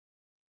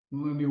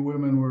millennial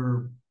women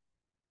were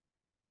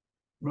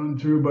run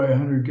through by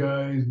 100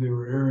 guys. They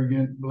were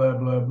arrogant, blah,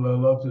 blah, blah,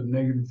 lots of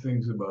negative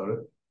things about it.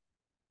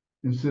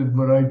 And said,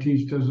 what I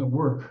teach doesn't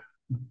work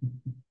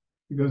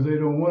because they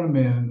don't want a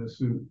man in a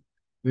suit.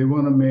 They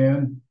want a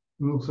man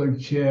who looks like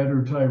Chad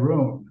or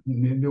Tyrone,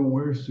 and they don't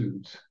wear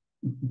suits.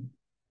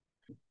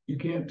 You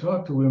can't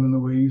talk to women the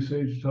way you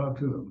say to talk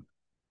to them.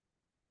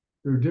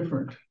 They're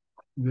different.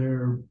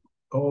 They're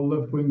all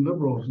left-wing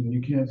liberals, and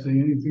you can't say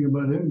anything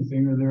about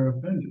anything or they're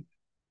offended.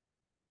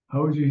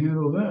 How would you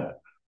handle that?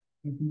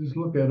 You can just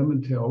look at them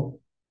and tell.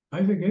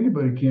 I think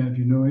anybody can if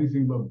you know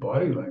anything about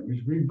body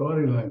language. Read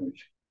body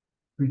language.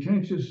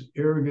 Pretentious,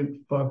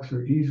 arrogant fucks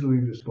are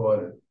easily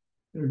spotted.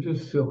 They're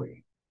just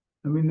silly.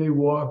 I mean, they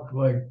walk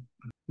like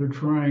they're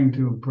trying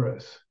to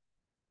impress.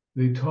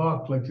 They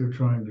talk like they're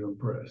trying to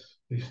impress.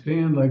 They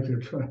stand like they're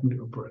trying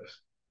to impress.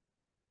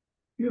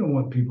 You don't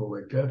want people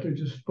like that. They're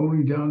just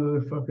phony down to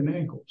their fucking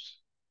ankles.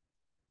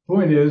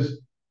 Point is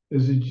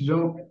that you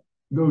don't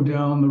go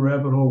down the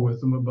rabbit hole with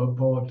them about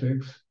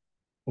politics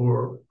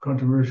or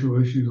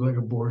controversial issues like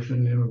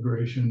abortion,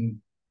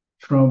 immigration,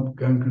 Trump,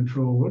 gun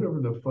control,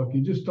 whatever the fuck.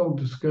 You just don't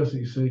discuss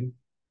it. You say,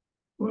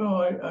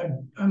 well,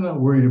 I'm not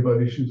worried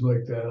about issues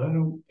like that. I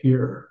don't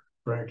care,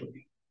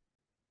 frankly.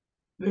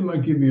 They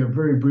might give you a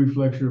very brief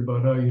lecture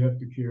about how you have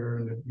to care,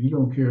 and if you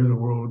don't care, the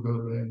world will go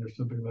to the end or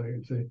something like that.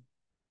 And say,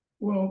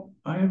 well,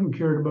 I haven't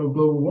cared about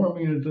global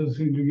warming, and it doesn't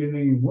seem to get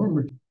any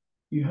warmer.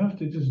 You have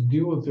to just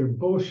deal with their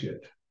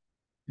bullshit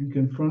and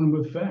confront them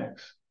with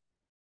facts.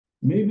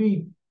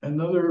 Maybe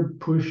another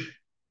push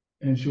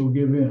and she'll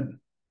give in.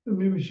 But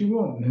maybe she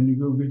won't, and then you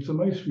go get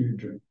some ice for your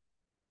drink.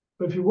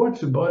 But if you watch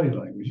the body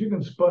language, you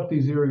can spot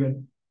these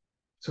arrogant,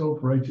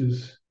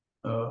 self-righteous,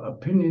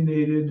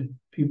 opinionated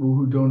people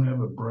who don't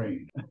have a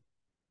brain.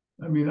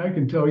 I mean, I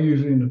can tell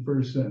usually in the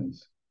first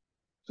sentence.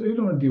 So you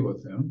don't want to deal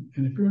with them.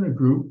 And if you're in a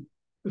group,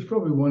 there's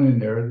probably one in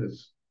there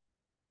that's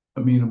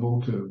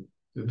amenable to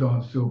the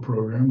Dawn Steele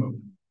program of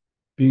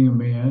being a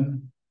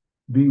man,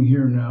 being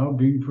here now,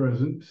 being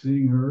present,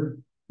 seeing her,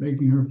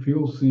 making her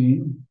feel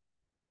seen.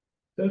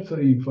 That's how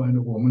you find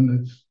a woman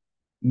that's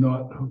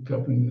not hooked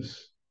up in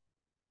this,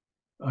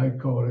 I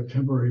call it a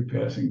temporary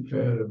passing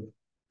fad of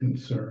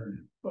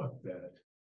concern. Fuck